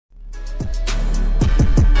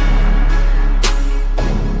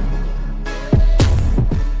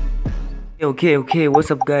Okay, what's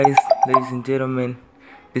up guys, ladies and gentlemen,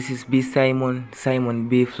 this is Simon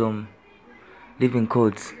B from Living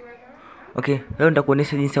Codes. Okay, leo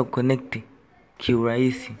nitakuonesha jinsi ya kuconnect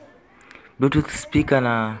kiurahisi Bluetooth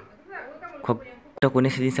speaker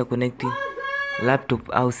nitakuonesha jinsi ya connect laptop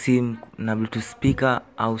au simu na Bluetooth speaker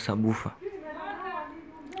au subwoofer.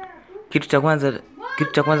 Kitu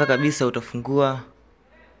cha kwanza kabisa utafungua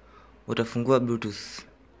Bluetooth.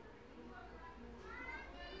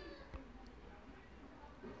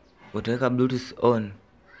 Utaweka Bluetooth on.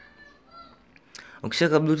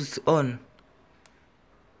 Ukishaweka Bluetooth on,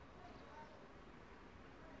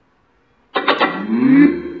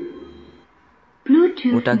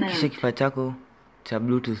 utahakikisha kifaa chako cha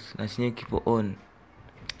Bluetooth na chenyewe kipo on.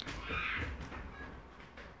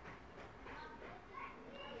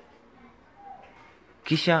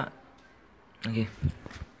 Kisha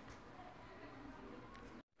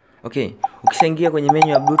ukishaingia kwenye menu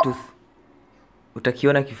ya Bluetooth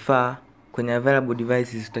utakiona kifaa kwenye available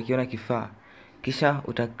devices, utakiona kifaa, kisha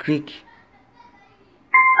click,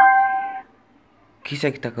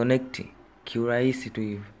 kisha kita connect kiurahisi tu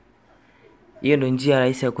hivi. Hiyo ndio njia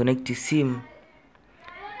rahisi ya connect simu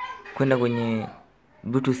kwenda kwenye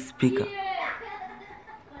Bluetooth speaker.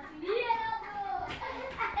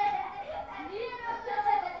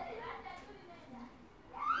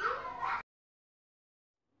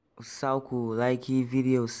 Usisahau ku like hii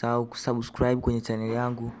video, usisahau kusubscribe kwenye channel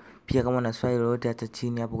yangu. Pia kama una swali lolote, acha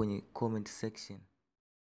chini hapo kwenye comment section.